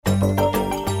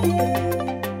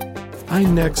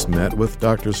next met with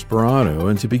Dr. Sperano,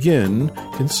 and to begin,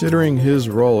 considering his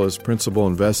role as principal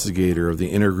investigator of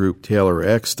the intergroup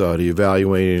TAILOR-X study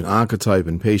evaluating Oncotype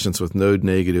in patients with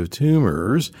node-negative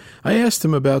tumors, I asked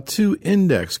him about two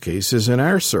index cases in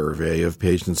our survey of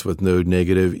patients with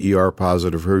node-negative,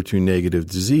 ER-positive, HER2-negative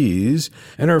disease,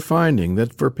 and our finding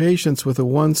that for patients with a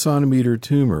 1-centimeter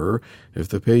tumor, if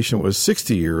the patient was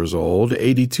 60 years old,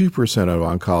 82% of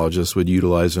oncologists would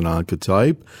utilize an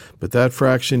Oncotype, but that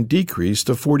fraction decreased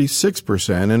to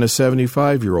 46% in a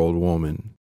 75-year-old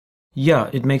woman. Yeah,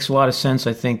 it makes a lot of sense.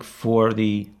 I think for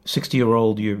the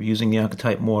 60-year-old, you're using the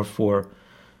Oncotype more for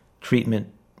treatment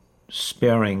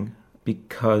sparing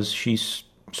because she's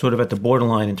sort of at the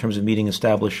borderline in terms of meeting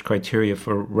established criteria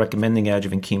for recommending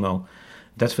adjuvant chemo.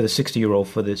 That's for the 60-year-old.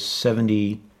 For the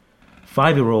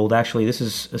 75-year-old, actually, this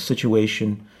is a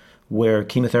situation where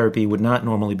chemotherapy would not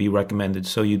normally be recommended.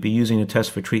 So you'd be using a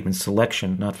test for treatment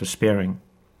selection, not for sparing.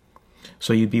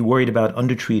 So you'd be worried about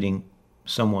undertreating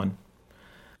someone.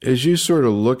 As you sort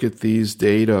of look at these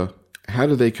data, how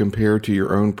do they compare to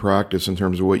your own practice in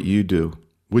terms of what you do?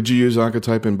 Would you use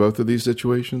Oncotype in both of these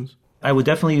situations? I would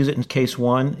definitely use it in case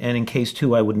 1, and in case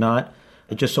 2 I would not.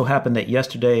 It just so happened that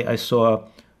yesterday I saw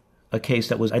a case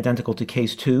that was identical to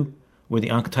case 2, where the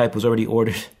Oncotype was already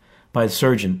ordered by the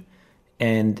surgeon.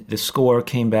 And the score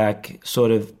came back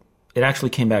it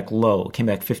actually came back low. It came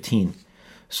back 15.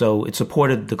 So it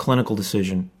supported the clinical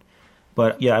decision.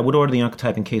 But yeah, I would order the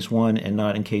Oncotype in case 1 and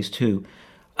not in case 2.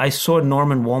 I saw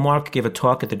Norman Wollmark give a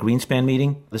talk at the Greenspan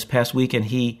meeting this past week, and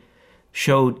he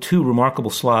showed 2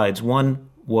 remarkable slides. One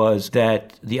was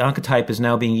that the Oncotype is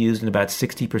now being used in about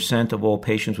 60% of all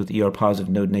patients with ER-positive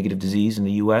node-negative disease in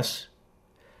the U.S.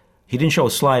 He didn't show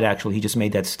a slide, actually. He just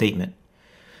made that statement.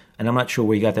 And I'm not sure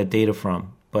where he got that data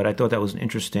from, but I thought that was an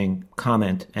interesting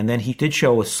comment. And then he did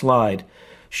show a slide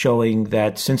showing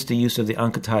that since the use of the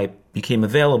Oncotype became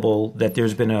available, that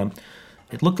there's been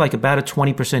it looked like about a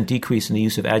 20% decrease in the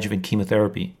use of adjuvant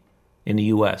chemotherapy in the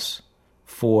U.S.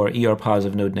 for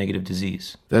ER-positive node-negative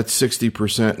disease. That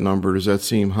 60% number, does that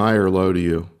seem high or low to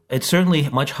you? It's certainly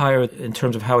much higher in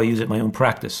terms of how I use it in my own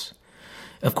practice.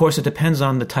 Of course, it depends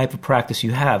on the type of practice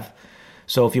you have.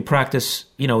 So if you practice,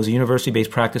 as a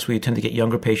university-based practice where you tend to get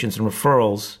younger patients and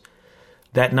referrals,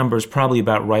 that number is probably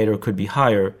about right or could be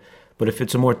higher. But if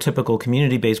it's a more typical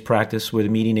community-based practice where the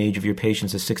median age of your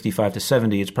patients is 65 to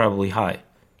 70, it's probably high.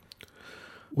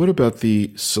 What about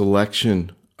the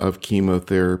selection of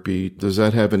chemotherapy? Does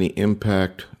that have any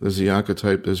impact? Does the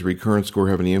Oncotype, does recurrence score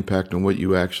have any impact on what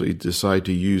you actually decide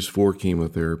to use for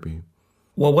chemotherapy?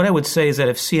 Well, what I would say is that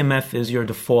if CMF is your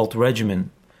default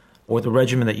regimen, or the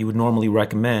regimen that you would normally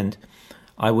recommend,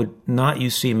 I would not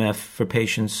use CMF for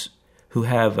patients who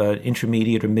have an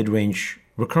intermediate or mid-range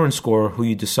recurrence score who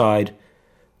you decide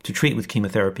to treat with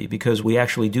chemotherapy, because we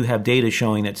actually do have data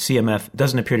showing that CMF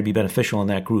doesn't appear to be beneficial in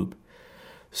that group.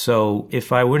 So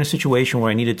if I were in a situation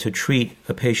where I needed to treat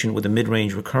a patient with a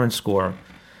mid-range recurrence score,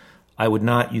 I would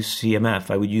not use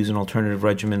CMF. I would use an alternative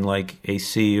regimen like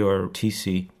AC or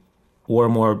TC, or a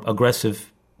more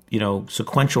aggressive,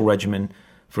 sequential regimen.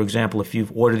 For example, if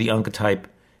you've ordered the Oncotype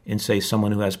in, say,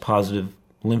 someone who has positive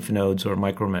lymph nodes or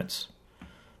micromets.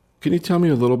 Can you tell me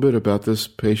a little bit about this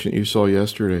patient you saw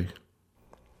yesterday?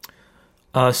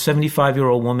 A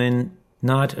 75-year-old woman,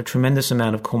 not a tremendous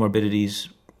amount of comorbidities,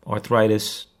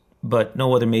 arthritis, but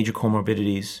no other major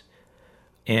comorbidities,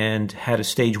 and had a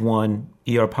stage 1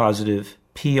 ER-positive,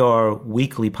 PR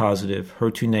weakly positive,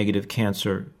 HER2-negative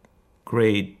cancer,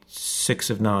 grade 6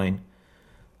 of 9.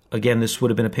 Again, this would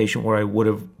have been a patient where I would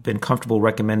have been comfortable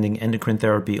recommending endocrine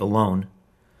therapy alone.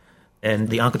 And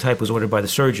the Oncotype was ordered by the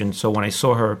surgeon, so when I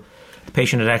saw her, the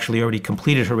patient had actually already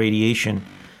completed her radiation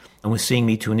and was seeing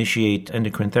me to initiate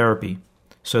endocrine therapy.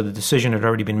 So the decision had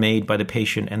already been made by the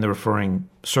patient and the referring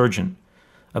surgeon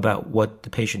about what the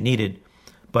patient needed.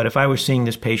 But if I were seeing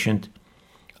this patient,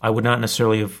 I would not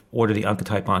necessarily have ordered the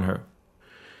Oncotype on her.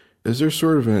 Is there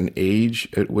sort of an age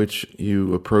at which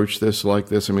you approach this like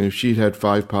this? I mean, if she'd had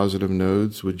 5 positive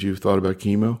nodes, would you have thought about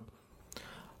chemo?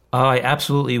 I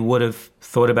absolutely would have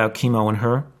thought about chemo in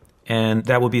her, and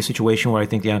that would be a situation where I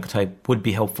think the Oncotype would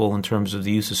be helpful in terms of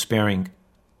the use of sparing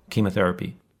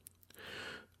chemotherapy.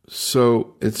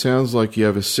 So it sounds like you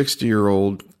have a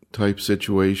 60-year-old type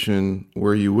situation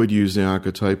where you would use the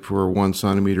Oncotype for a 1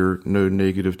 centimeter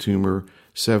node-negative tumor.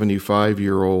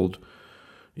 75-year-old,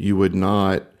 you would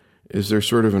not. Is there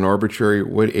sort of an arbitrary,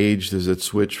 what age does it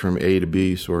switch from A to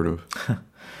B, sort of?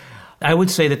 I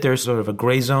would say that there's sort of a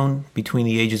gray zone between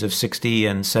the ages of 60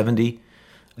 and 70.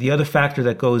 The other factor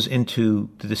that goes into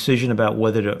the decision about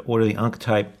whether to order the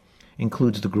Oncotype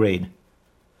includes the grade.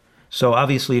 So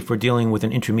obviously, if we're dealing with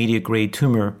an intermediate grade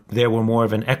tumor, there we're more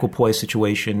of an equipoise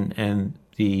situation, and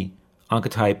the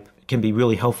Oncotype can be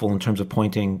really helpful in terms of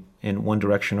pointing in one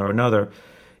direction or another.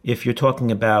 If you're talking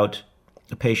about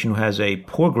a patient who has a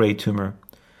poor grade tumor,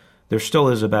 there still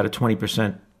is about a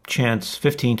 20% chance,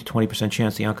 15 to 20%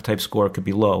 chance the Oncotype score could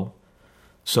be low.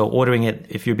 So ordering it,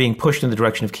 if you're being pushed in the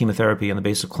direction of chemotherapy on the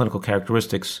basis of clinical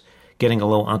characteristics, getting a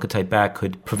low Oncotype back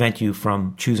could prevent you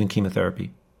from choosing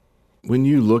chemotherapy. When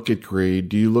you look at grade,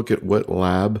 do you look at what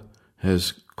lab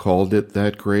has called it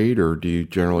that grade, or do you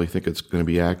generally think it's going to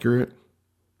be accurate?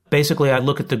 Basically, I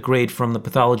look at the grade from the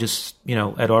pathologist,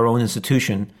 at our own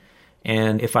institution.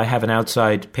 And if I have an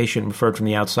outside patient referred from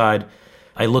the outside,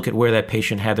 I look at where that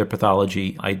patient had their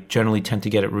pathology. I generally tend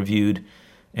to get it reviewed.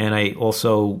 And I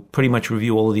also pretty much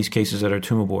review all of these cases at our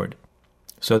tumor board.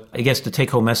 So I guess the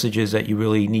take-home message is that you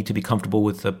really need to be comfortable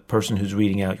with the person who's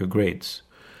reading out your grades.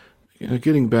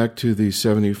 Getting back to the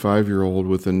 75-year-old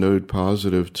with a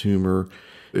node-positive tumor,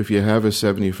 if you have a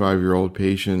 75-year-old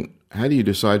patient, how do you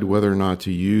decide whether or not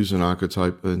to use an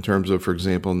Oncotype in terms of, for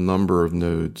example, number of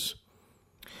nodes?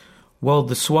 Well,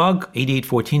 the SWOG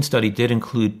 8814 study did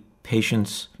include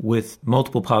patients with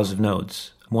multiple positive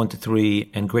nodes, 1 to 3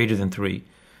 and greater than 3.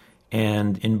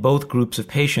 And in both groups of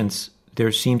patients,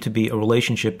 there seemed to be a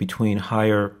relationship between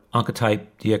higher Oncotype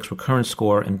DX recurrence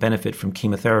score and benefit from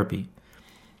chemotherapy.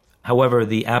 However,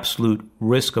 the absolute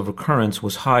risk of recurrence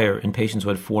was higher in patients who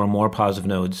had 4 or more positive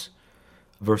nodes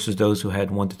versus those who had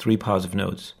 1 to 3 positive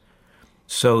nodes.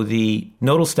 So the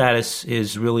nodal status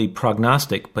is really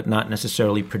prognostic, but not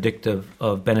necessarily predictive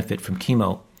of benefit from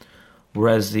chemo,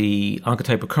 whereas the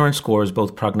Oncotype recurrence score is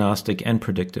both prognostic and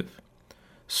predictive.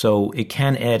 So it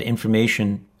can add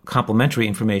information, complementary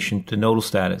information to nodal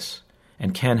status,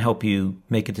 and can help you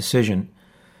make a decision.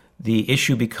 The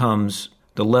issue becomes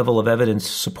the level of evidence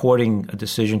supporting a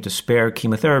decision to spare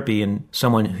chemotherapy in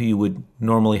someone who you would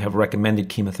normally have recommended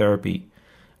chemotherapy.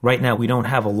 Right now, we don't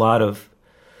have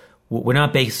we're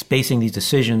not basing these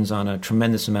decisions on a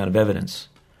tremendous amount of evidence,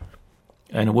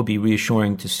 and it would be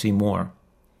reassuring to see more.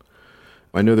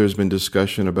 I know there's been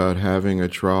discussion about having a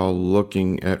trial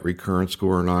looking at recurrence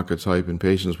score and Oncotype in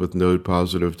patients with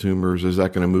node-positive tumors. Is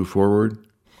that going to move forward?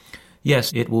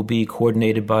 Yes, it will be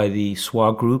coordinated by the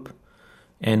SWOG group,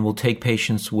 and will take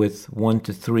patients with 1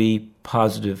 to 3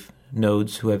 positive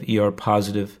nodes who have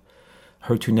ER-positive,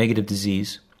 HER2-negative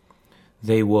disease.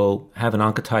 They will have an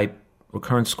Oncotype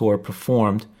recurrence score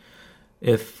performed.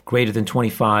 If greater than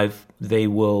 25, they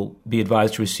will be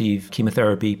advised to receive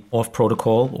chemotherapy off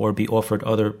protocol or be offered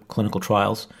other clinical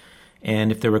trials.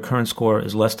 And if their recurrence score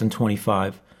is less than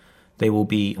 25, they will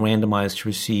be randomized to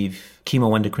receive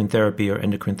chemoendocrine therapy or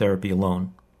endocrine therapy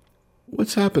alone.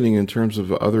 What's happening in terms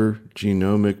of other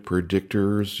genomic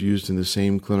predictors used in the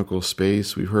same clinical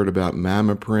space? We've heard about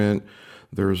MammaPrint.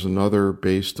 There's another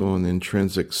based on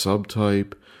intrinsic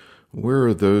subtype. Where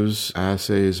are those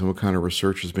assays and what kind of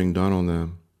research is being done on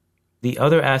them? The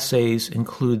other assays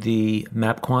include the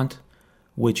MapQuant,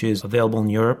 which is available in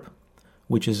Europe,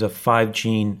 which is a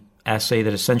 5-gene assay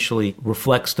that essentially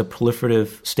reflects the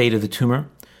proliferative state of the tumor.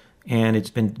 And it's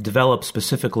been developed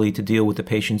specifically to deal with the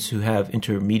patients who have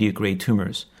intermediate grade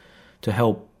tumors to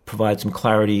help provide some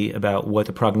clarity about what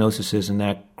the prognosis is in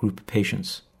that group of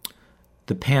patients.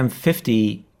 The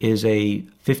PAM50 is a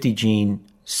 50-gene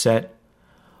set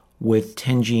with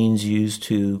 10 genes used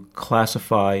to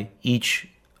classify each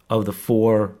of the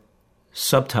 4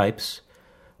 subtypes,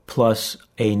 plus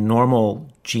a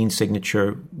normal gene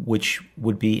signature, which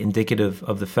would be indicative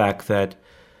of the fact that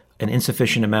an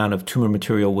insufficient amount of tumor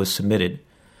material was submitted.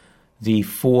 The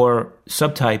 4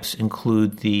 subtypes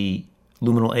include the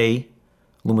luminal A,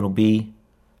 luminal B,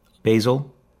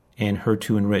 basal, and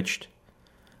HER2 enriched.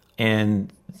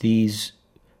 And these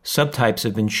subtypes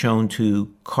have been shown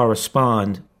to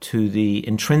correspond to the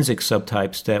intrinsic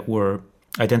subtypes that were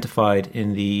identified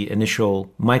in the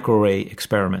initial microarray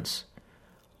experiments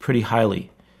pretty highly.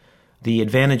 The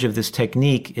advantage of this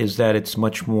technique is that it's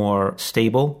much more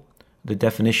stable. The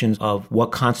definitions of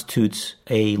what constitutes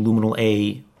a luminal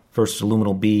A versus a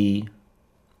luminal B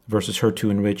versus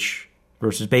HER2 enriched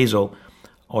versus basal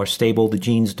are stable. The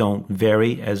genes don't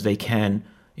vary as they can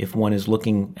if one is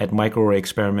looking at microarray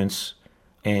experiments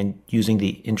and using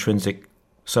the intrinsic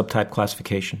subtype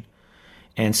classification.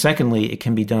 And secondly, it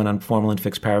can be done on formalin,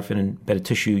 fixed paraffin, and beta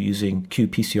tissue using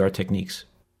qPCR techniques.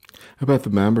 How about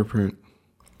the MammaPrint?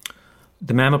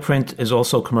 The MammaPrint is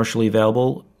also commercially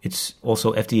available. It's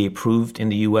also FDA approved in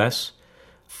the U.S.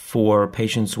 for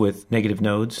patients with negative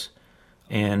nodes,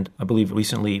 and I believe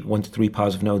recently 1 to 3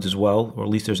 positive nodes as well, or at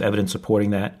least there's evidence supporting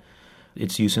that.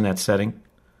 Its use in that setting.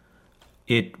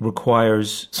 It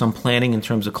requires some planning in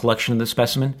terms of collection of the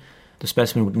specimen. The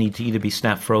specimen would need to either be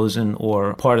snap frozen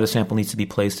or part of the sample needs to be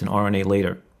placed in RNA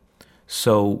later.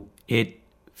 So it,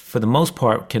 for the most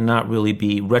part, cannot really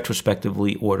be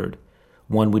retrospectively ordered.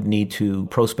 One would need to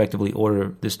prospectively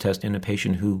order this test in a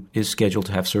patient who is scheduled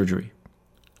to have surgery.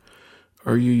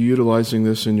 Are you utilizing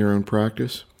this in your own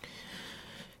practice?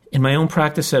 In my own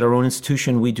practice at our own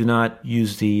institution, we do not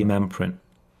use the MammaPrint.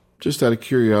 Just out of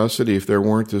curiosity, if there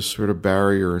weren't this sort of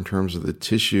barrier in terms of the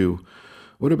tissue,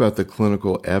 what about the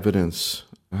clinical evidence?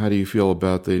 How do you feel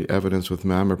about the evidence with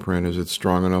MammaPrint? Is it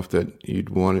strong enough that you'd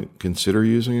want to consider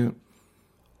using it?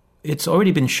 It's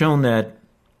already been shown that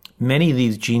many of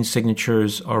these gene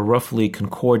signatures are roughly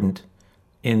concordant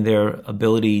in their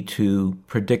ability to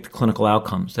predict clinical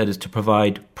outcomes, that is, to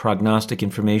provide prognostic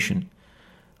information.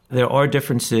 There are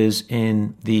differences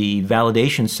in the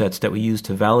validation sets that we use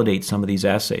to validate some of these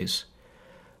assays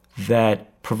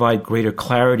that provide greater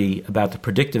clarity about the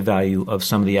predictive value of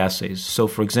some of the assays. So,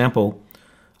 for example,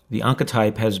 the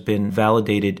Oncotype has been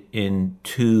validated in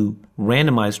 2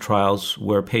 randomized trials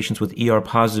where patients with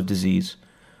ER-positive disease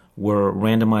were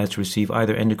randomized to receive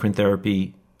either endocrine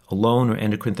therapy alone or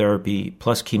endocrine therapy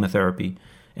plus chemotherapy.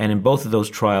 And in both of those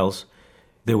trials,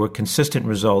 there were consistent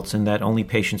results in that only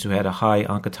patients who had a high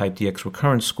Oncotype DX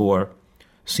recurrence score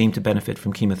seemed to benefit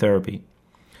from chemotherapy.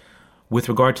 With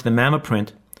regard to the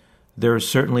MammaPrint, there is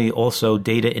certainly also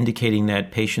data indicating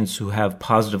that patients who have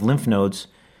positive lymph nodes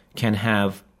can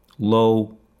have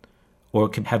low or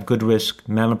can have good risk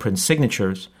MammaPrint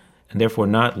signatures and therefore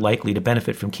not likely to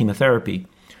benefit from chemotherapy.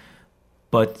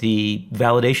 But the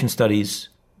validation studies,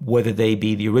 whether they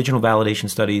be the original validation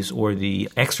studies or the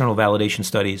external validation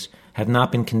studies, have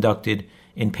not been conducted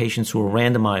in patients who are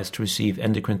randomized to receive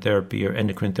endocrine therapy or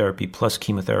endocrine therapy plus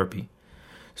chemotherapy.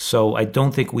 So I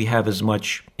don't think we have as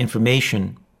much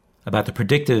information about the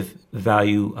predictive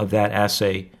value of that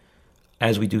assay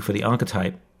as we do for the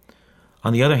Oncotype.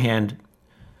 On the other hand,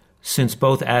 since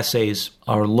both assays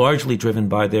are largely driven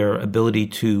by their ability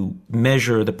to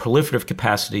measure the proliferative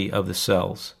capacity of the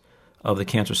cells, of the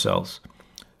cancer cells,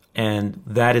 and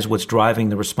that is what's driving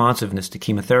the responsiveness to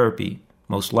chemotherapy,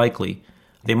 most likely,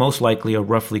 they most likely are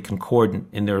roughly concordant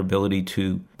in their ability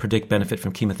to predict benefit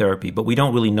from chemotherapy, but we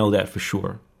don't really know that for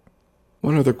sure.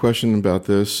 One other question about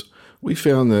this. We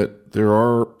found that there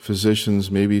are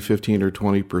physicians, maybe 15 or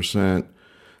 20%,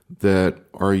 that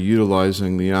are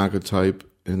utilizing the Oncotype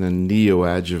in a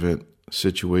neoadjuvant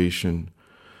situation.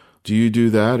 Do you do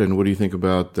that, and what do you think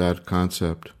about that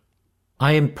concept?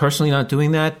 I am personally not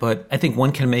doing that, but I think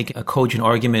one can make a cogent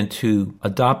argument to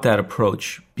adopt that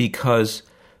approach because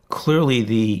clearly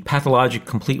the pathologic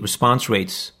complete response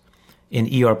rates in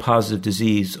ER-positive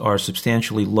disease are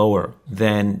substantially lower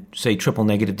than, say,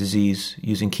 triple-negative disease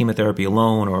using chemotherapy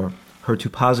alone or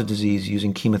HER2-positive disease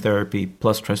using chemotherapy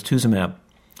plus trastuzumab.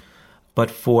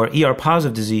 But for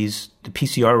ER-positive disease, the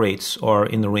PCR rates are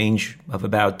in the range of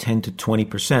about 10 to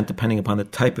 20%, depending upon the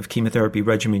type of chemotherapy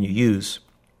regimen you use.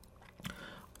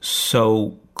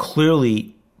 So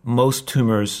clearly, most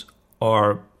tumors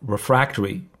are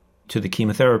refractory to the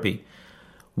chemotherapy.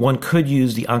 One could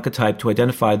use the Oncotype to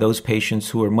identify those patients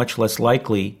who are much less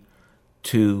likely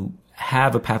to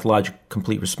have a pathologic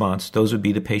complete response. Those would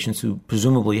be the patients who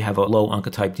presumably have a low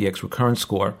Oncotype DX recurrence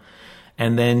score,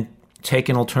 and then take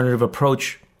an alternative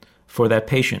approach for that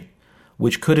patient,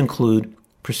 which could include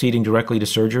proceeding directly to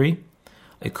surgery.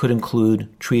 It could include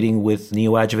treating with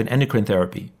neoadjuvant endocrine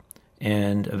therapy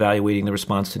and evaluating the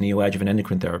response to neoadjuvant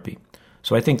endocrine therapy.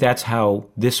 So I think that's how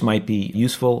this might be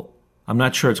useful. I'm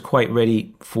not sure it's quite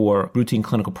ready for routine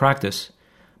clinical practice,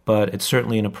 but it's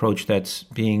certainly an approach that's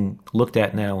being looked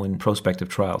at now in prospective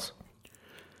trials.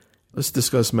 Let's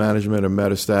discuss management of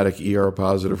metastatic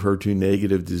ER-positive,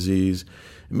 HER2-negative disease.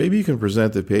 Maybe you can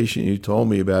present the patient you told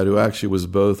me about who actually was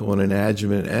both on an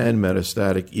adjuvant and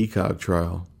metastatic ECOG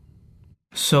trial.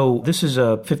 So this is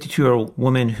a 52-year-old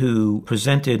woman who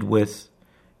presented with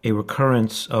a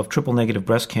recurrence of triple-negative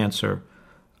breast cancer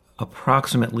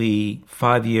approximately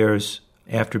 5 years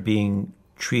after being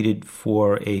treated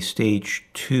for a stage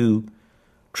 2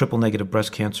 triple-negative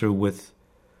breast cancer with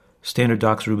standard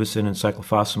doxorubicin and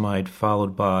cyclophosphamide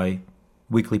followed by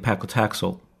weekly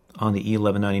paclitaxel on the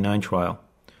E1199 trial.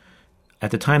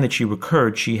 At the time that she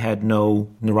recurred, she had no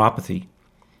neuropathy,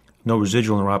 no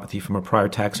residual neuropathy from her prior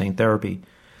taxane therapy,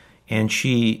 and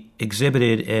she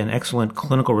exhibited an excellent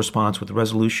clinical response with the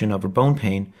resolution of her bone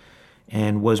pain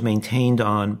and was maintained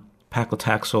on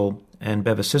paclitaxel and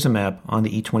bevacizumab on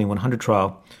the E2100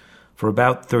 trial for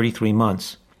about 33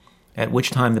 months, at which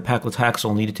time the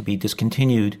paclitaxel needed to be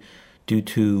discontinued due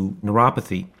to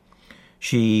neuropathy.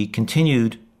 She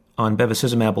continued on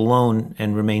bevacizumab alone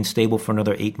and remained stable for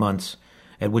another 8 months,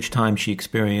 at which time she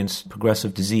experienced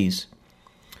progressive disease.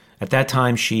 At that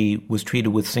time, she was treated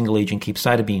with single-agent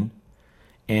capecitabine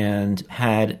and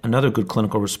had another good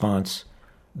clinical response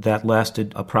that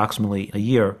lasted approximately a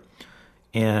year,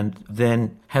 and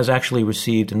then has actually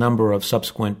received a number of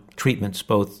subsequent treatments,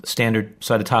 both standard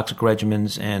cytotoxic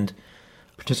regimens, and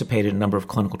participated in a number of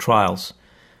clinical trials.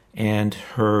 And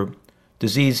her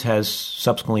disease has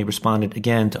subsequently responded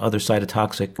again to other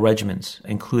cytotoxic regimens,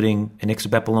 including an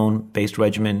ixabepilone-based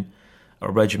regimen,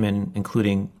 a regimen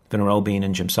including vinorelbine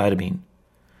and gemcitabine.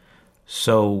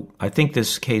 So I think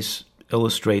this case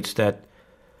illustrates that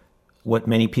what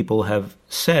many people have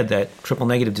said, that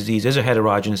triple-negative disease is a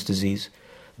heterogeneous disease,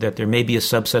 that there may be a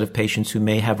subset of patients who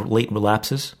may have late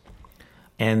relapses,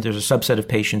 and there's a subset of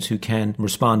patients who can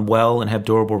respond well and have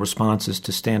durable responses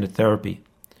to standard therapy.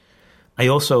 I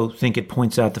also think it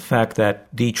points out the fact that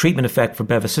the treatment effect for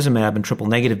bevacizumab in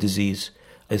triple-negative disease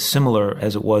is similar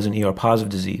as it was in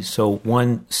ER-positive disease. So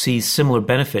one sees similar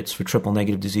benefits for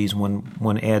triple-negative disease when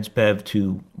one adds Bev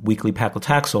to weekly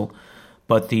paclitaxel,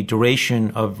 but the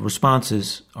duration of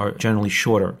responses are generally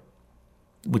shorter,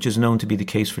 which is known to be the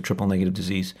case for triple-negative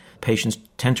disease. Patients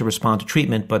tend to respond to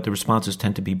treatment, but the responses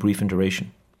tend to be brief in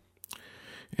duration.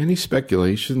 Any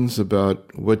speculations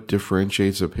about what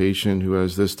differentiates a patient who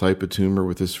has this type of tumor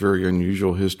with this very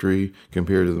unusual history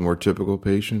compared to the more typical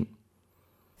patient?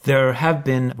 There have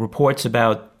been reports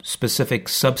about specific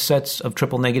subsets of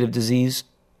triple-negative disease,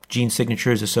 gene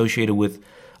signatures associated with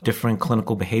different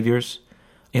clinical behaviors.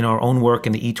 In our own work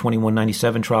in the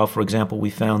E2197 trial, for example, we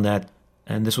found that,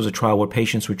 and this was a trial where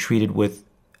patients were treated with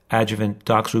adjuvant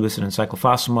doxorubicin and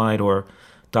cyclophosphamide or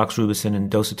doxorubicin and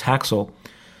docetaxel,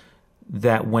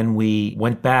 that when we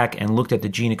went back and looked at the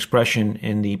gene expression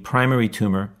in the primary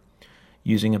tumor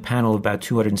using a panel of about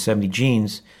 270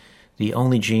 genes, the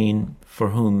only gene for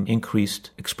whom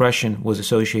increased expression was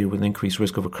associated with increased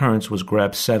risk of recurrence was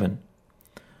GRAB7,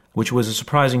 which was a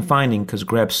surprising finding because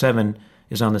GRAB7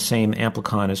 is on the same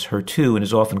amplicon as HER2 and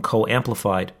is often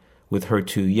co-amplified with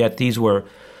HER2, yet these were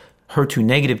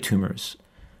HER2-negative tumors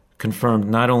confirmed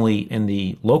not only in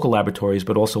the local laboratories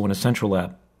but also in a central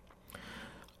lab.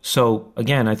 So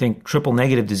again, I think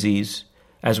triple-negative disease,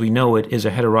 as we know it, is a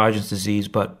heterogeneous disease,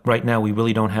 but right now we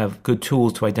really don't have good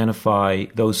tools to identify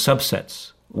those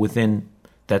subsets within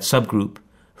that subgroup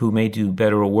who may do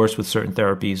better or worse with certain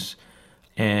therapies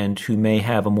and who may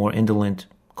have a more indolent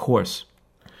course.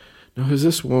 Now, has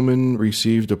this woman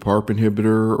received a PARP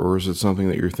inhibitor, or is it something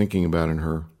that you're thinking about in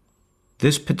her?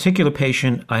 This particular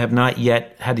patient, I have not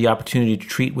yet had the opportunity to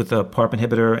treat with a PARP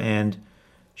inhibitor, and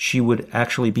she would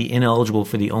actually be ineligible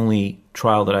for the only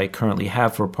trial that I currently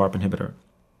have for a PARP inhibitor.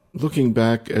 Looking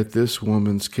back at this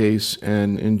woman's case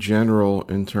and in general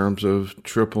in terms of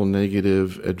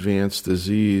triple-negative advanced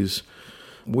disease,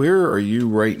 where are you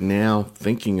right now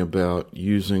thinking about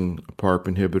using PARP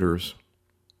inhibitors?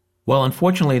 Well,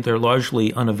 unfortunately, they're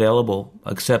largely unavailable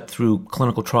except through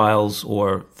clinical trials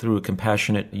or through a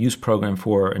compassionate use program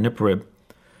for aniparib.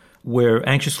 We're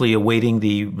anxiously awaiting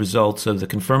the results of the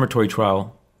confirmatory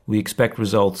trial. We expect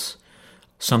results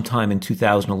sometime in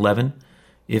 2011.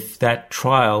 If that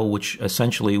trial, which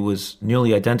essentially was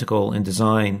nearly identical in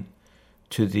design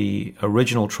to the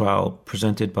original trial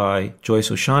presented by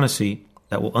Joyce O'Shaughnessy,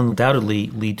 that will undoubtedly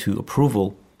lead to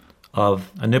approval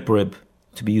of aniparib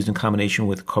to be used in combination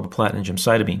with carboplatin and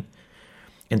gemcitabine.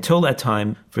 Until that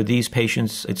time, for these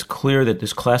patients, it's clear that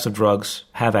this class of drugs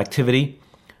have activity,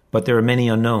 but there are many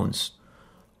unknowns.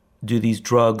 Do these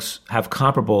drugs have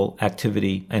comparable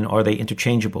activity, and are they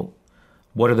interchangeable?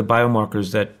 What are the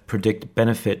biomarkers that predict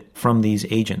benefit from these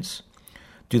agents?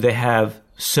 Do they have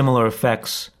similar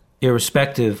effects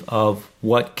irrespective of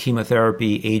what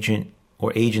chemotherapy agent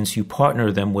or agents you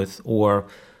partner them with, or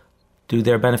do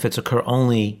their benefits occur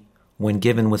only when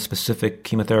given with specific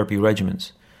chemotherapy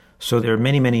regimens? So there are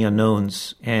many, many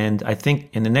unknowns, and I think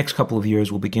in the next couple of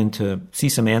years we'll begin to see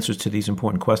some answers to these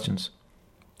important questions.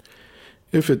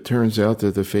 If it turns out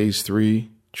that the phase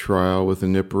 3 trial with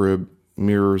aniparib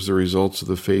mirrors the results of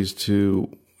the phase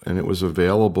 2 and it was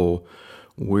available,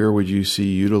 where would you see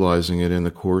utilizing it in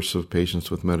the course of patients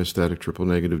with metastatic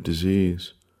triple-negative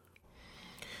disease?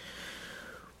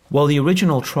 Well, the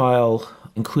original trial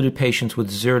included patients with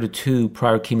 0 to 2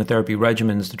 prior chemotherapy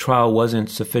regimens. The trial wasn't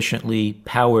sufficiently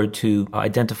powered to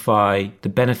identify the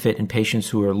benefit in patients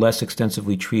who are less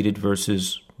extensively treated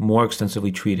versus more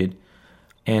extensively treated.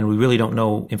 And we really don't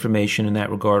know information in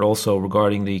that regard also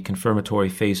regarding the confirmatory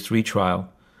phase 3 trial.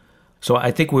 So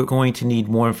I think we're going to need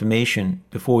more information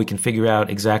before we can figure out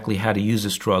exactly how to use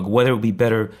this drug, whether it would be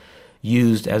better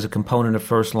used as a component of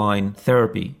first-line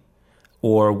therapy,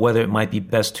 or whether it might be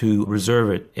best to reserve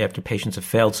it after patients have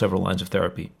failed several lines of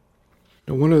therapy.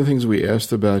 Now, one of the things we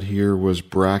asked about here was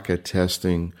BRCA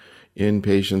testing in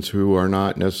patients who are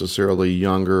not necessarily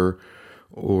younger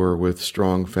or with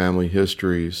strong family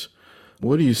histories.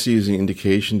 What do you see as the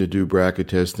indication to do BRCA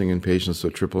testing in patients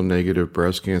with triple-negative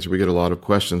breast cancer? We get a lot of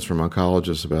questions from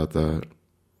oncologists about that.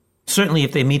 Certainly,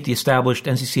 if they meet the established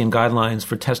NCCN guidelines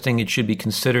for testing, it should be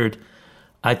considered.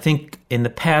 I think in the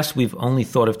past, we've only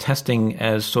thought of testing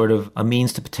as sort of a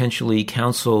means to potentially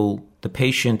counsel the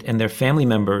patient and their family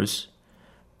members.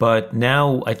 But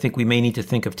now I think we may need to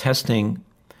think of testing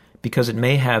because it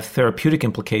may have therapeutic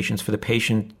implications for the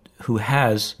patient who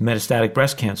has metastatic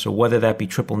breast cancer, whether that be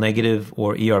triple negative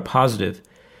or ER positive,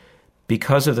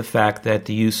 because of the fact that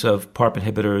the use of PARP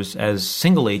inhibitors as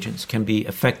single agents can be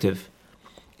effective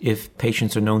if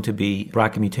patients are known to be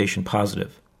BRCA mutation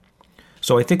positive.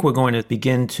 So I think we're going to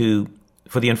begin to,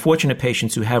 for the unfortunate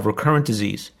patients who have recurrent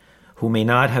disease, who may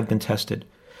not have been tested,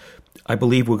 I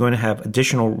believe we're going to have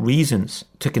additional reasons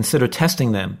to consider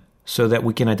testing them so that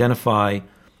we can identify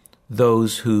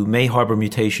those who may harbor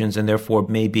mutations and therefore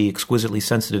may be exquisitely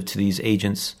sensitive to these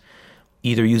agents,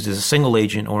 either used as a single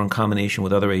agent or in combination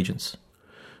with other agents.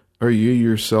 Are you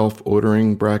yourself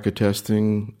ordering BRCA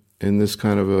testing in this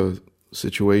kind of a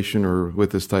situation or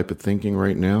with this type of thinking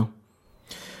right now?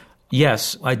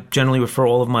 Yes, I generally refer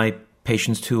all of my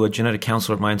patients to a genetic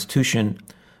counselor at my institution,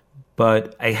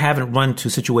 but I haven't run to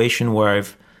a situation where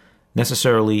I've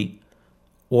necessarily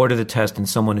ordered the test in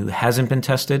someone who hasn't been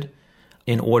tested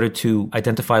in order to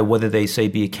identify whether they, say,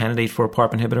 be a candidate for a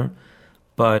PARP inhibitor.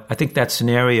 But I think that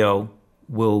scenario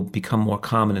will become more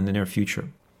common in the near future.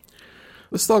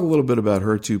 Let's talk a little bit about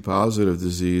HER2-positive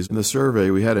disease. In the survey,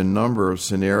 we had a number of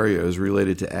scenarios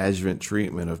related to adjuvant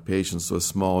treatment of patients with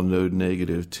small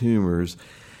node-negative tumors.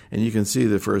 And you can see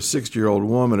that for a 60-year-old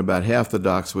woman, about half the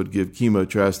docs would give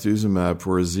chemotrastuzumab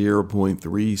for a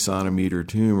 0.3 centimeter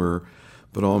tumor,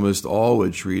 but almost all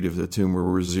would treat if the tumor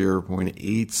were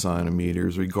 0.8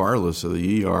 centimeters, regardless of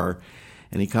the ER.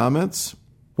 Any comments?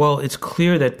 Well, it's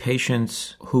clear that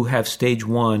patients who have stage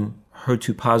 1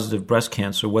 HER2-positive breast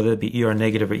cancer, whether it be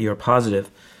ER-negative or ER-positive,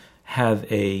 have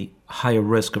a higher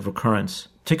risk of recurrence,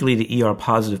 particularly the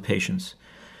ER-positive patients.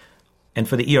 And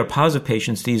for the ER-positive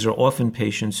patients, these are often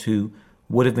patients who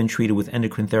would have been treated with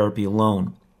endocrine therapy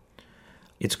alone.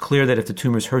 It's clear that if the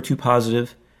tumor is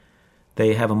HER2-positive,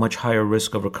 they have a much higher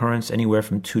risk of recurrence, anywhere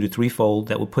from 2 to 3-fold.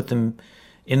 That would put them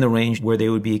in the range where they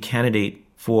would be a candidate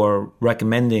for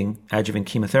recommending adjuvant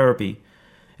chemotherapy.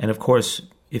 And of course,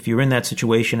 if you're in that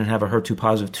situation and have a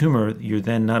HER2-positive tumor, you're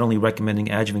then not only recommending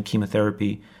adjuvant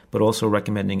chemotherapy, but also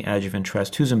recommending adjuvant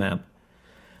trastuzumab.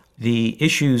 The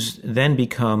issues then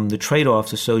become the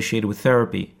trade-offs associated with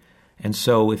therapy. And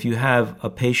so if you have a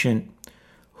patient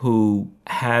who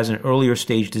has an earlier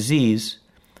stage disease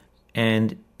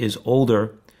and is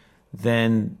older,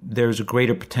 then there's a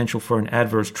greater potential for an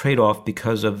adverse trade-off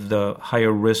because of the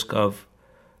higher risk of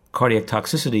cardiac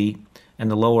toxicity and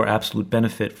the lower absolute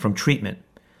benefit from treatment.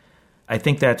 I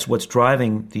think that's what's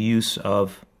driving the use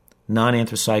of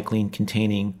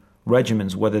non-anthracycline-containing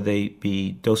regimens, whether they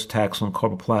be docetaxel and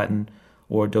carboplatin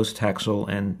or docetaxel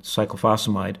and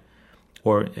cyclophosphamide,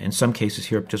 or in some cases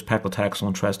here, just paclitaxel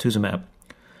and trastuzumab.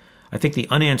 I think the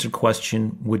unanswered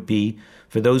question would be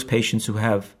for those patients who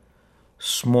have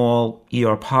small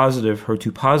ER-positive,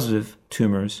 HER2-positive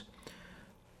tumors,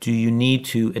 do you need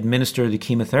to administer the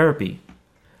chemotherapy?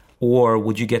 Or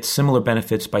would you get similar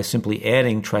benefits by simply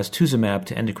adding trastuzumab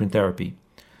to endocrine therapy?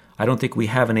 I don't think we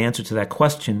have an answer to that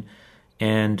question,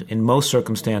 and in most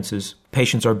circumstances,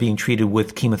 patients are being treated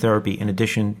with chemotherapy in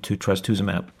addition to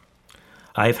trastuzumab.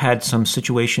 I've had some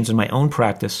situations in my own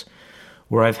practice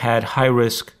where I've had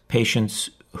high-risk patients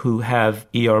who have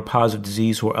ER-positive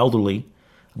disease who are elderly.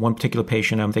 One particular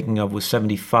patient I'm thinking of was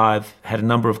 75, had a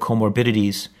number of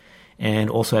comorbidities, and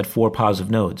also had 4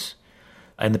 positive nodes.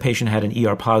 And the patient had an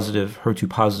ER-positive,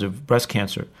 HER2-positive breast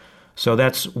cancer. So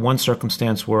that's one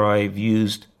circumstance where I've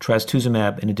used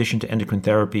trastuzumab in addition to endocrine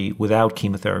therapy without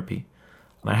chemotherapy.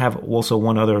 I have also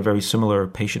one other very similar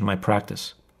patient in my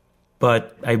practice.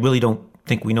 But I really don't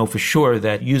think we know for sure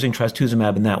that using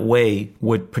trastuzumab in that way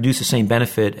would produce the same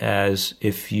benefit as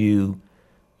if you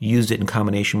used it in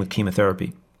combination with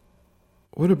chemotherapy.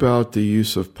 What about the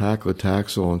use of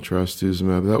paclitaxel and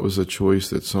trastuzumab? That was a choice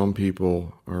that some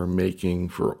people are making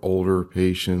for older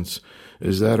patients.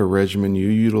 Is that a regimen you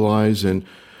utilize, and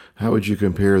how would you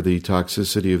compare the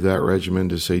toxicity of that regimen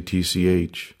to, say,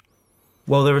 TCH?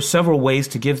 Well, there are several ways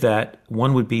to give that.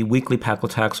 One would be weekly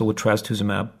paclitaxel with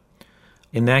trastuzumab.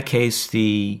 In that case,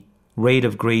 the rate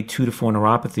of grade 2 to 4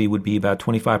 neuropathy would be about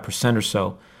 25% or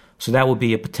so. So that would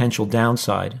be a potential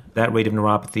downside. That rate of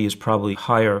neuropathy is probably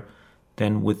higher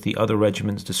than with the other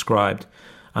regimens described.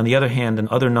 On the other hand,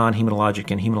 other non-hematologic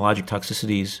and hematologic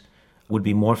toxicities would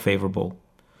be more favorable.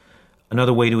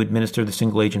 Another way to administer the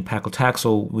single-agent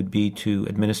paclitaxel would be to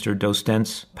administer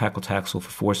dose-dense paclitaxel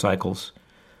for 4 cycles.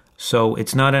 So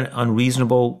it's not an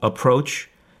unreasonable approach,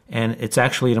 and it's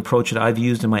actually an approach that I've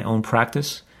used in my own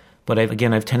practice. But I've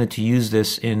tended to use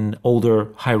this in older,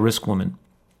 high-risk women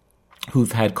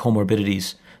who've had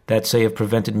comorbidities that, say, have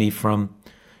prevented me from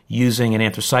using an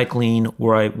anthracycline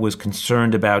where I was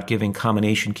concerned about giving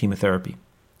combination chemotherapy.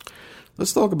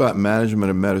 Let's talk about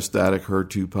management of metastatic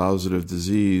HER2-positive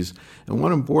disease. And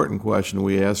one important question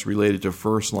we asked related to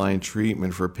first-line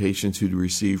treatment for patients who'd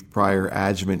received prior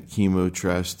adjuvant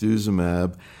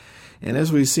chemotrastuzumab. And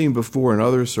as we've seen before in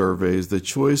other surveys, the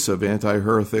choice of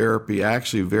anti-HER therapy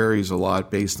actually varies a lot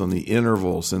based on the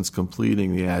interval since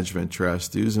completing the adjuvant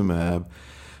trastuzumab.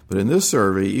 But in this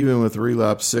survey, even with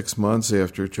relapse 6 months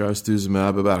after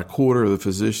trastuzumab, about a quarter of the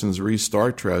physicians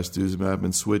restart trastuzumab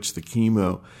and switch to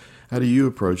chemo. How do you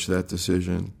approach that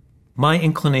decision? My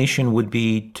inclination would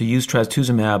be to use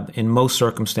trastuzumab in most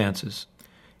circumstances.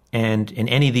 And in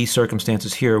any of these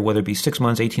circumstances here, whether it be 6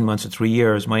 months, 18 months, or 3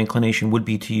 years, my inclination would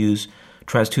be to use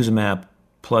trastuzumab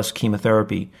plus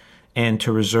chemotherapy and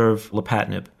to reserve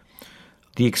lapatinib.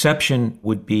 The exception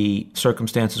would be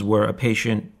circumstances where a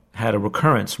patient had a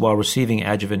recurrence while receiving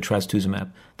adjuvant trastuzumab.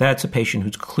 That's a patient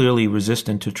who's clearly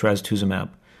resistant to trastuzumab.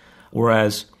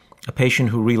 Whereas a patient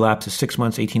who relapses 6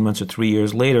 months, 18 months, or 3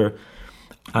 years later,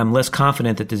 I'm less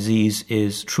confident that disease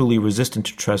is truly resistant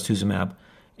to trastuzumab.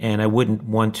 And I wouldn't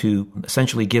want to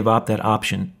essentially give up that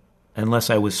option unless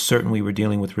I was certain we were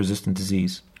dealing with resistant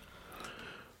disease.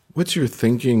 What's your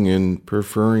thinking in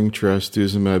preferring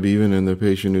trastuzumab even in the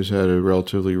patient who's had a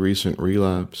relatively recent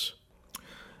relapse?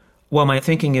 Well, my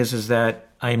thinking is that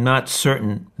I'm not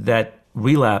certain that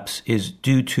relapse is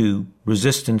due to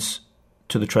resistance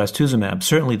to the trastuzumab.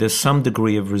 Certainly there's some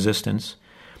degree of resistance,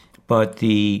 but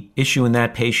the issue in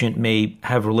that patient may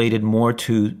have related more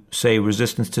to, say,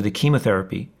 resistance to the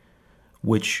chemotherapy,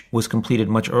 which was completed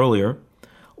much earlier,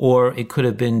 or it could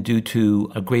have been due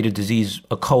to a greater disease,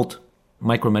 occult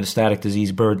micrometastatic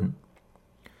disease burden.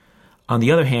 On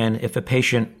the other hand, if a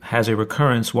patient has a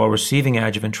recurrence while receiving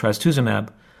adjuvant trastuzumab,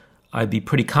 I'd be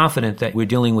pretty confident that we're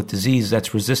dealing with disease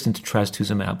that's resistant to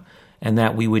trastuzumab and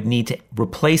that we would need to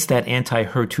replace that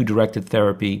anti-HER2-directed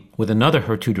therapy with another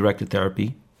HER2-directed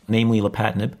therapy, namely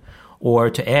lapatinib, or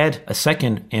to add a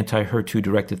second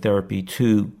anti-HER2-directed therapy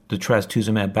to the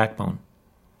trastuzumab backbone.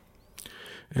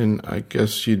 And I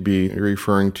guess you'd be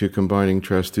referring to combining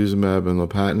trastuzumab and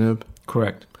lapatinib?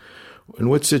 Correct. In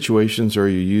what situations are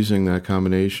you using that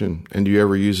combination? And do you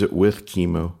ever use it with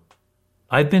chemo?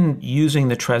 I've been using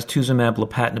the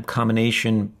trastuzumab-lapatinib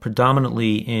combination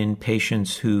predominantly in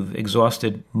patients who've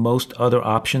exhausted most other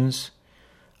options.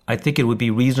 I think it would be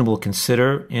reasonable to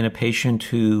consider in a patient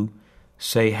who,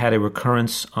 say, had a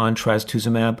recurrence on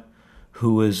trastuzumab,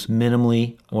 who was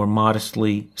minimally or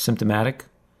modestly symptomatic,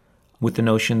 with the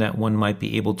notion that one might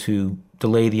be able to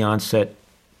delay the onset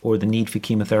or the need for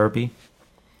chemotherapy.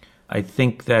 I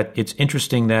think that it's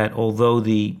interesting that although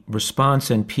the response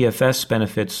and PFS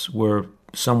benefits were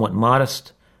somewhat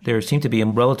modest, there seemed to be a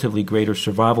relatively greater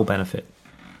survival benefit.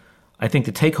 I think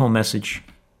the take-home message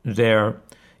there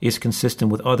is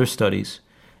consistent with other studies,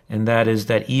 and that is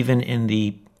that even in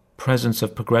the presence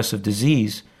of progressive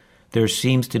disease, there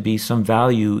seems to be some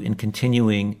value in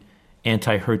continuing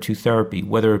anti-HER2 therapy,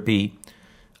 whether it be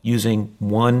using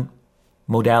one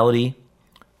modality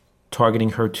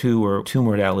targeting HER2 or two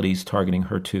modalities targeting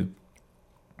HER2.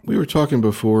 We were talking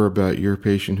before about your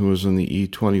patient who was in the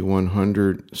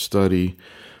E2100 study.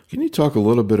 Can you talk a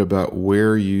little bit about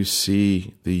where you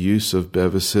see the use of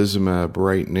bevacizumab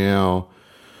right now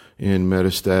in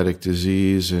metastatic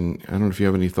disease? And I don't know if you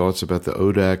have any thoughts about the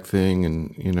ODAC thing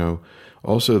and,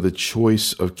 also the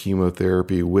choice of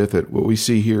chemotherapy with it. What we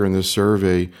see here in this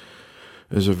survey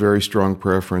is a very strong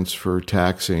preference for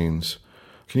taxanes.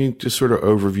 Can you just sort of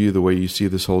overview the way you see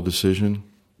this whole decision?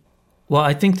 Well,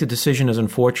 I think the decision is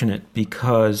unfortunate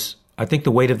because I think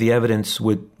the weight of the evidence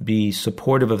would be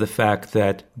supportive of the fact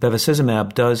that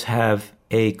bevacizumab does have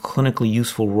a clinically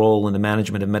useful role in the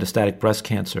management of metastatic breast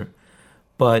cancer,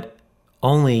 but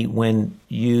only when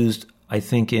used, I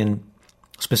think, in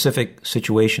specific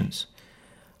situations.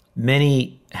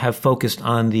 Many have focused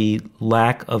on the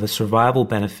lack of a survival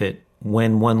benefit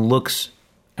when one looks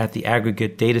at the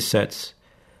aggregate data sets,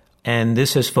 and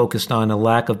this has focused on a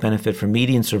lack of benefit for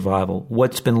median survival.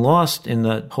 What's been lost in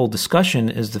the whole discussion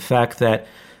is the fact that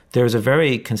there's a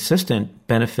very consistent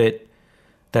benefit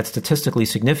that's statistically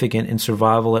significant in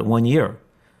survival at 1 year.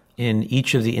 In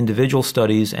each of the individual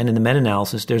studies and in the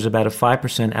meta-analysis, there's about a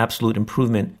 5% absolute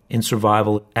improvement in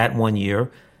survival at 1 year.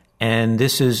 And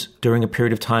this is during a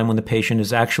period of time when the patient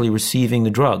is actually receiving the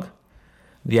drug,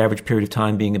 the average period of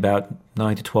time being about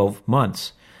 9 to 12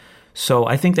 months. So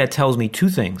I think that tells me two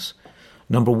things.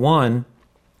 Number one,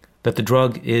 that the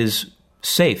drug is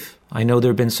safe. I know there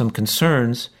have been some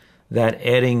concerns that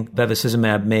adding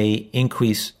bevacizumab may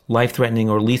increase life-threatening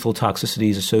or lethal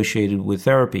toxicities associated with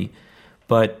therapy.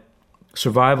 But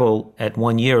survival at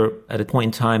 1 year at a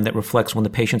point in time that reflects when the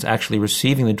patient's actually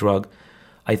receiving the drug,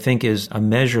 I think is a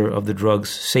measure of the drug's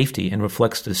safety and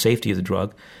reflects the safety of the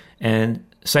drug. And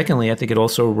secondly, I think it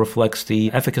also reflects the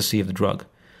efficacy of the drug.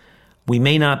 We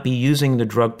may not be using the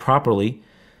drug properly.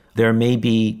 There may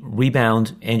be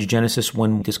rebound angiogenesis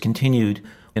when discontinued,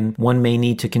 and one may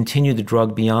need to continue the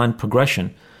drug beyond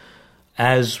progression,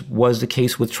 as was the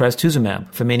case with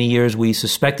trastuzumab. For many years, we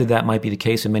suspected that might be the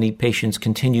case, and many patients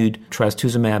continued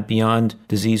trastuzumab beyond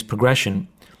disease progression.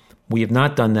 We have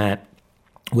not done that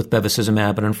with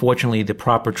bevacizumab, and unfortunately, the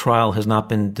proper trial has not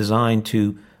been designed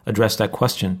to address that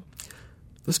question.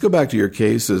 Let's go back to your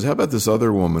cases. How about this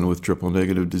other woman with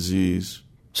triple-negative disease?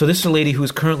 So this is a lady who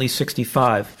is currently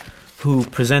 65, who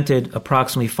presented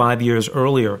approximately 5 years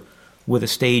earlier with a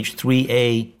stage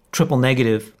 3A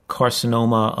triple-negative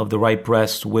carcinoma of the right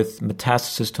breast with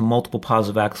metastasis to multiple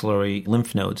positive axillary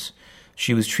lymph nodes.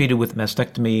 She was treated with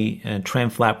mastectomy and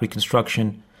tram-flap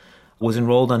reconstruction, was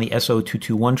enrolled on the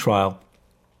SO221 trial,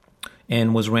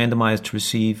 and was randomized to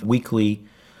receive weekly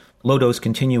low-dose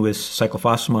continuous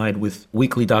cyclophosphamide with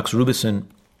weekly doxorubicin,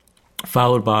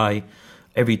 followed by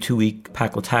every 2-week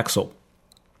paclitaxel.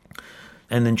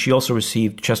 And then she also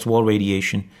received chest wall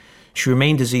radiation. She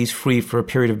remained disease-free for a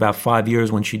period of about 5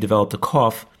 years when she developed a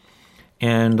cough,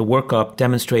 and the workup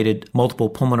demonstrated multiple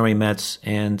pulmonary mets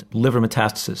and liver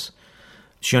metastasis.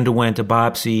 She underwent a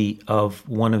biopsy of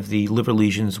one of the liver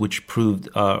lesions, which proved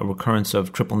a recurrence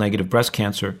of triple-negative breast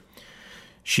cancer.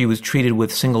 She was treated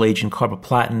with single-agent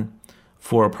carboplatin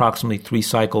for approximately 3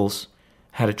 cycles,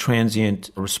 had a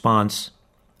transient response,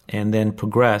 and then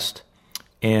progressed.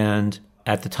 And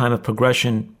at the time of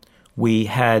progression, we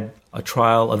had a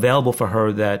trial available for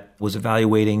her that was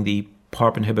evaluating the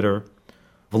PARP inhibitor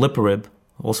veliparib,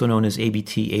 also known as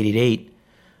ABT-888,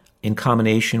 in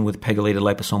combination with pegylated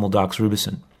liposomal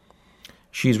doxorubicin.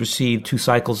 She's received 2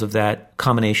 cycles of that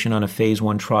combination on a phase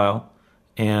 1 trial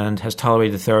and has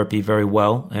tolerated the therapy very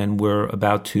well, and we're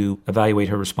about to evaluate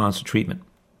her response to treatment.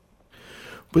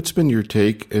 What's been your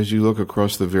take as you look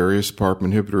across the various PARP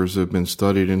inhibitors that have been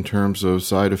studied in terms of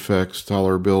side effects,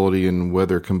 tolerability, and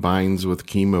whether it combines with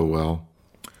chemo well?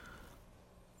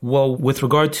 Well, with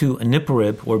regard to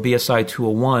aniparib, or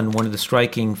BSI-201, one of the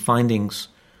striking findings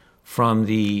from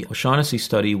the O'Shaughnessy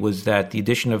study was that the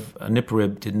addition of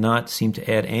aniparib did not seem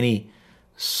to add any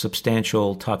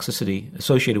substantial toxicity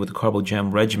associated with the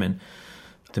CarboGem regimen.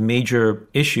 The major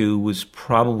issue was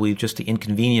probably just the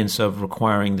inconvenience of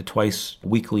requiring the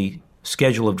twice-weekly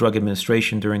schedule of drug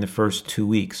administration during the first 2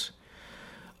 weeks.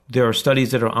 There are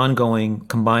studies that are ongoing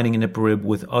combining aniparib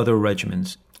with other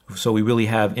regimens, so we really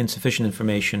have insufficient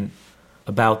information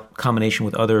about combination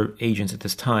with other agents at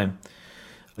this time.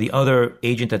 The other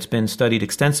agent that's been studied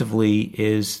extensively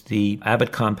is the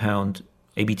Abbott compound,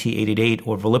 ABT-888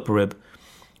 or veliparib.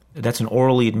 That's an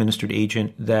orally administered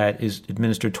agent that is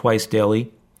administered twice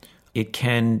daily. It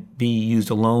can be used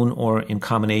alone or in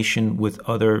combination with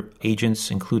other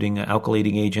agents, including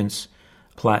alkylating agents,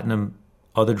 platinum,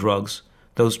 other drugs.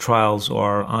 Those trials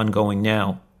are ongoing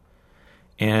now.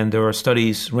 And there are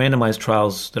studies, randomized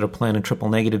trials, that are planned in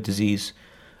triple-negative disease,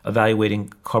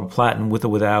 evaluating carboplatin with or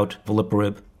without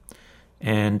veliparib,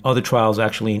 and other trials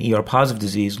actually in ER-positive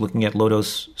disease looking at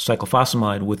low-dose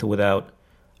cyclophosphamide with or without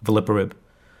veliparib.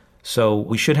 So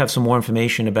we should have some more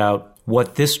information about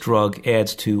what this drug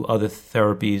adds to other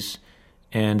therapies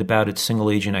and about its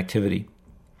single-agent activity.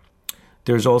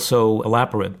 There's also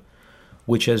olaparib,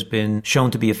 which has been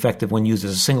shown to be effective when used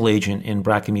as a single agent in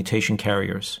BRCA mutation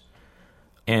carriers,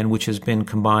 and which has been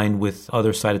combined with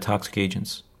other cytotoxic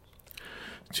agents.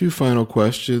 2 final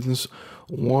questions.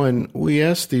 One, we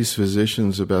asked these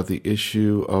physicians about the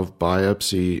issue of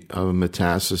biopsy of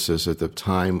metastasis at the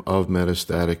time of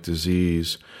metastatic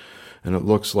disease. And it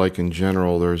looks like in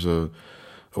general there's a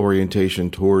orientation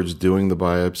towards doing the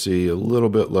biopsy a little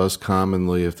bit less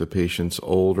commonly if the patient's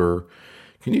older.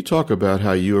 Can you talk about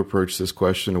how you approach this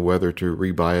question of whether to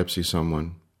rebiopsy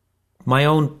someone? My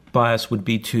own bias would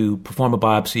be to perform a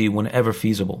biopsy whenever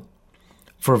feasible,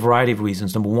 for a variety of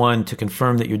reasons. Number one, to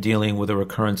confirm that you're dealing with a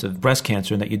recurrence of breast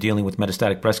cancer and that you're dealing with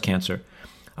metastatic breast cancer.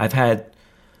 I've had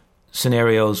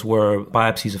scenarios where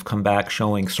biopsies have come back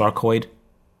showing sarcoid,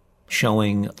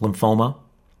 showing lymphoma,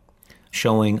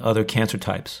 showing other cancer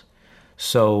types.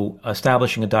 So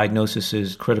establishing a diagnosis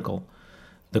is critical,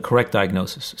 the correct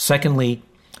diagnosis. Secondly,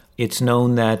 it's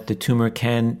known that the tumor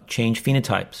can change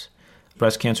phenotypes.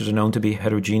 Breast cancers are known to be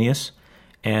heterogeneous,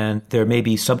 and there may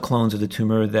be subclones of the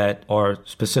tumor that are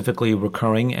specifically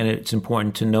recurring, and it's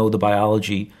important to know the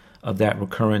biology of that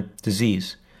recurrent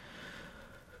disease.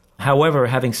 However,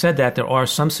 having said that, there are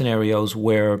some scenarios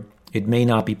where it may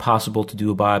not be possible to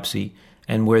do a biopsy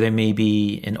and where there may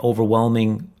be an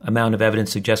overwhelming amount of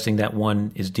evidence suggesting that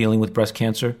one is dealing with breast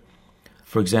cancer.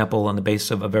 For example, on the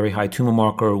basis of a very high tumor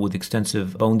marker with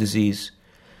extensive bone disease,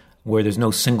 where there's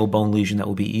no single bone lesion that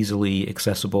will be easily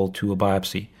accessible to a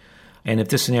biopsy. And if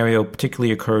this scenario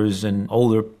particularly occurs in an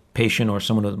older patient or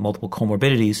someone with multiple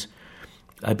comorbidities,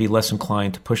 I'd be less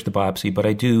inclined to push the biopsy, but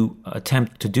I do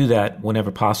attempt to do that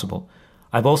whenever possible.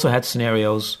 I've also had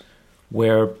scenarios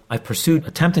where I pursued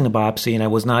attempting a biopsy and I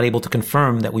was not able to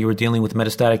confirm that we were dealing with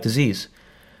metastatic disease.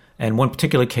 And one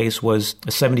particular case was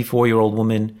a 74-year-old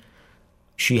woman.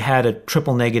 She had a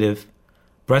triple negative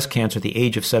breast cancer at the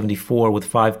age of 74 with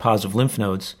 5 positive lymph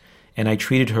nodes. And I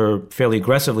treated her fairly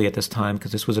aggressively at this time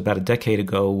because this was about a decade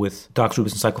ago with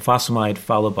doxorubicin cyclophosphamide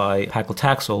followed by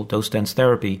paclitaxel, dose-dense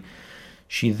therapy.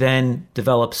 She then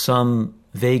developed some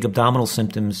vague abdominal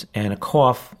symptoms and a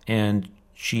cough, and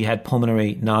she had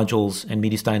pulmonary nodules and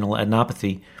mediastinal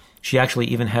adenopathy. She actually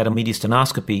even had a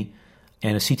mediastinoscopy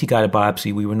and a CT-guided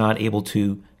biopsy. We were not able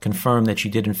to confirm that she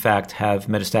did in fact have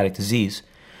metastatic disease.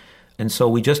 And so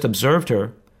we just observed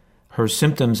her. Her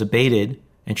symptoms abated,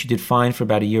 and she did fine for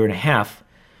about a year and a half,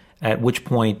 at which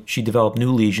point she developed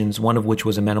new lesions, one of which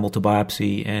was amenable to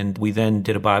biopsy, and we then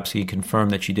did a biopsy and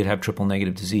confirmed that she did have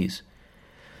triple-negative disease.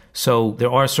 So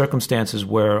there are circumstances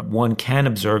where one can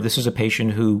observe. This is a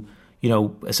patient who,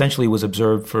 essentially was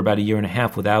observed for about a year and a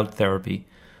half without therapy,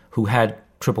 who had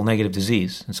triple-negative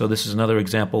disease. And so this is another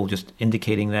example just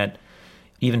indicating that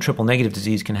even triple-negative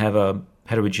disease can have a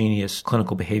heterogeneous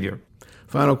clinical behavior.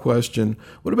 Final question.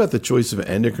 What about the choice of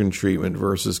endocrine treatment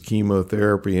versus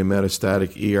chemotherapy in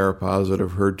metastatic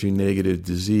ER-positive, HER2-negative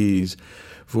disease?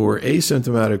 For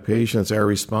asymptomatic patients, our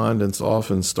respondents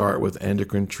often start with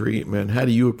endocrine treatment. How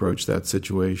do you approach that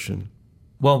situation?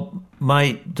 Well,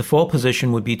 my default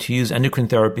position would be to use endocrine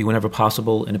therapy whenever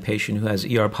possible in a patient who has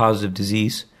ER-positive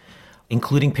disease,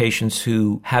 including patients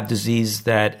who have disease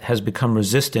that has become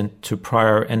resistant to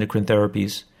prior endocrine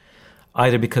therapies,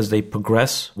 either because they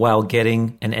progress while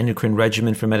getting an endocrine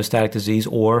regimen for metastatic disease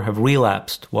or have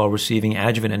relapsed while receiving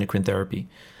adjuvant endocrine therapy.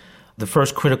 The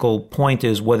first critical point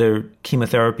is whether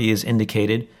chemotherapy is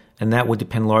indicated, and that would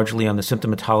depend largely on the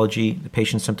symptomatology, the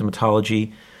patient's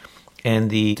symptomatology,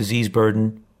 and the disease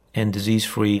burden and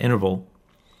disease-free interval.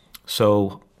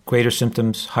 So greater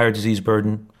symptoms, higher disease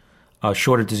burden, a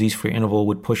shorter disease-free interval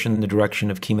would push in the direction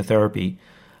of chemotherapy,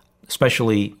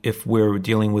 especially if we're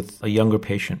dealing with a younger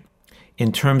patient.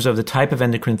 In terms of the type of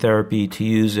endocrine therapy to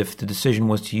use, if the decision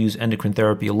was to use endocrine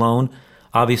therapy alone,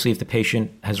 obviously if the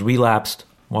patient has relapsed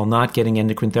while not getting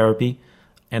endocrine therapy,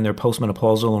 and their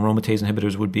postmenopausal aromatase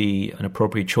inhibitors would be an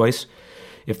appropriate choice.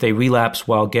 If they relapse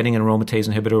while getting an aromatase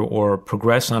inhibitor or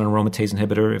progress on an aromatase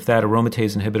inhibitor, if that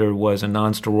aromatase inhibitor was a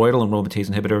non-steroidal aromatase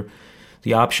inhibitor,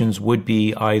 the options would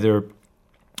be either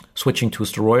switching to a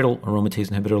steroidal aromatase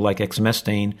inhibitor like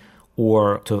exemestane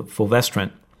or to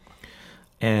fulvestrant.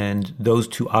 And those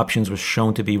two options were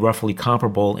shown to be roughly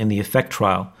comparable in the EFFECT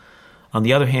trial. On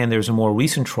the other hand, there's a more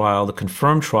recent trial, the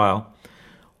CONFIRM trial,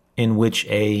 in which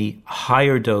a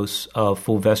higher dose of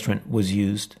fulvestrant was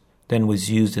used than was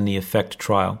used in the EFFECT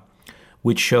trial,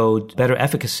 which showed better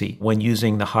efficacy when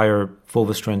using the higher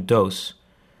fulvestrant dose,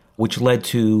 which led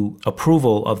to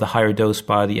approval of the higher dose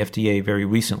by the FDA very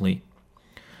recently.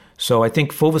 So I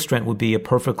think fulvestrant would be a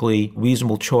perfectly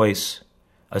reasonable choice,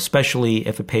 especially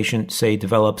if a patient, say,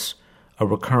 develops a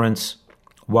recurrence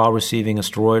while receiving a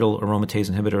steroidal aromatase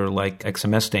inhibitor like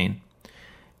exemestane.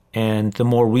 And the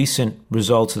more recent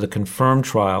results of the CONFIRM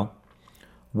trial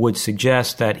would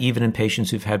suggest that even in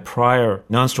patients who've had prior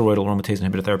non-steroidal aromatase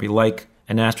inhibitor therapy like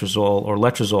anastrozole or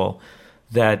letrozole,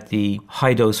 that the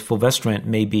high-dose fulvestrant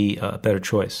may be a better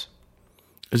choice.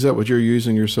 Is that what you're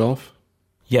using yourself?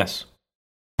 Yes.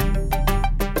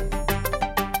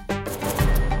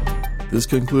 This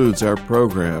concludes our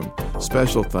program.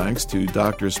 Special thanks to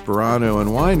Dr. Sperano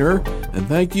and Weiner, and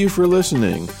thank you for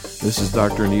listening. This is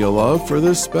Dr. Neil Love for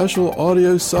this special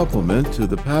audio supplement to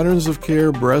the Patterns of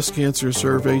Care Breast Cancer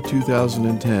Survey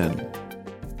 2010.